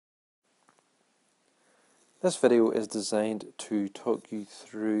This video is designed to talk you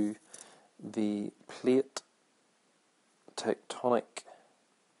through the plate tectonic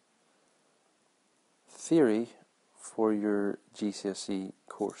theory for your GCSE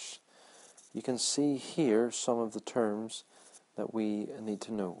course. You can see here some of the terms that we need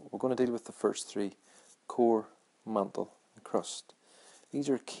to know. We're going to deal with the first three: core, mantle, and crust. These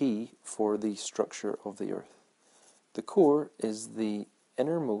are key for the structure of the Earth. The core is the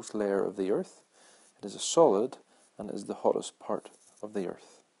innermost layer of the Earth. It is a solid and is the hottest part of the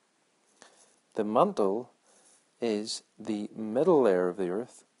Earth. The mantle is the middle layer of the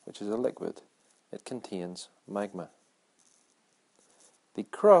Earth, which is a liquid. It contains magma. The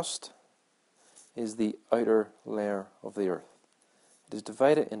crust is the outer layer of the Earth. It is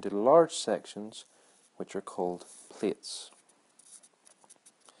divided into large sections, which are called plates.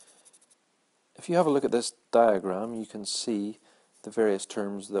 If you have a look at this diagram, you can see the various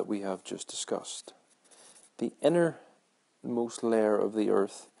terms that we have just discussed. The innermost layer of the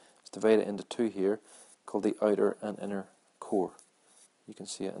Earth is divided into two here, called the outer and inner core. You can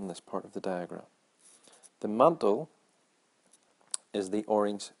see it in this part of the diagram. The mantle is the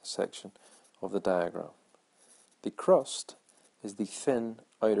orange section of the diagram. The crust is the thin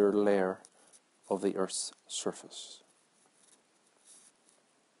outer layer of the Earth's surface.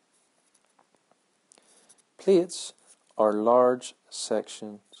 Plates are large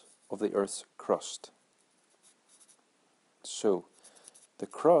sections of the Earth's crust. So, the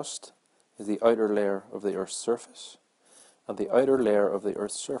crust is the outer layer of the Earth's surface, and the outer layer of the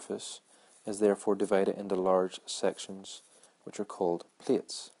Earth's surface is therefore divided into large sections, which are called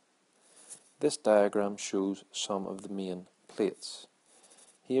plates. This diagram shows some of the main plates.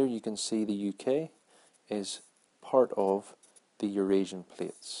 Here you can see the UK is part of the Eurasian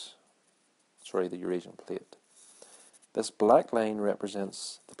plates. The Eurasian plate. This black line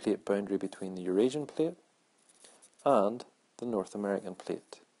represents the plate boundary between the Eurasian plate and the North American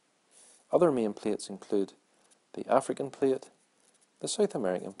plate. Other main plates include the African plate, the South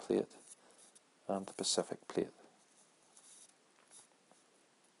American plate, and the Pacific plate.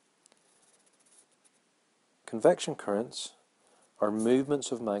 Convection currents are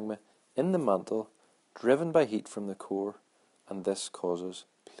movements of magma in the mantle driven by heat from the core, and this causes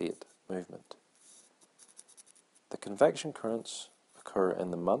plate movement. The convection currents occur in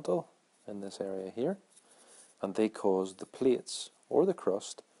the mantle, in this area here, and they cause the plates, or the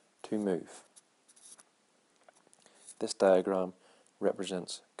crust, to move. This diagram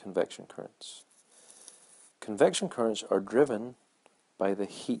represents convection currents. Convection currents are driven by the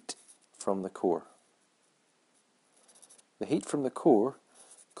heat from the core. The heat from the core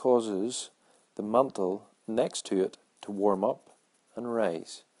causes the mantle next to it to warm up and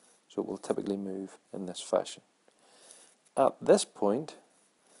rise, so it will typically move in this fashion. At this point,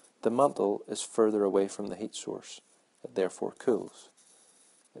 the mantle is further away from the heat source. It therefore cools.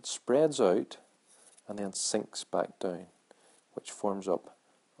 It spreads out and then sinks back down, which forms up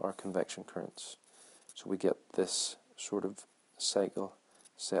our convection currents. So we get this sort of cycle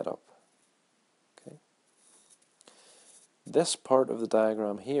set up. Okay. This part of the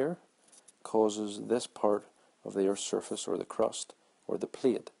diagram here causes this part of the Earth's surface, or the crust, or the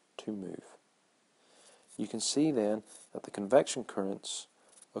plate, to move. You can see then that the convection currents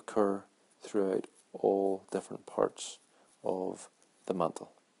occur throughout all different parts of the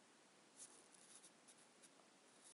mantle.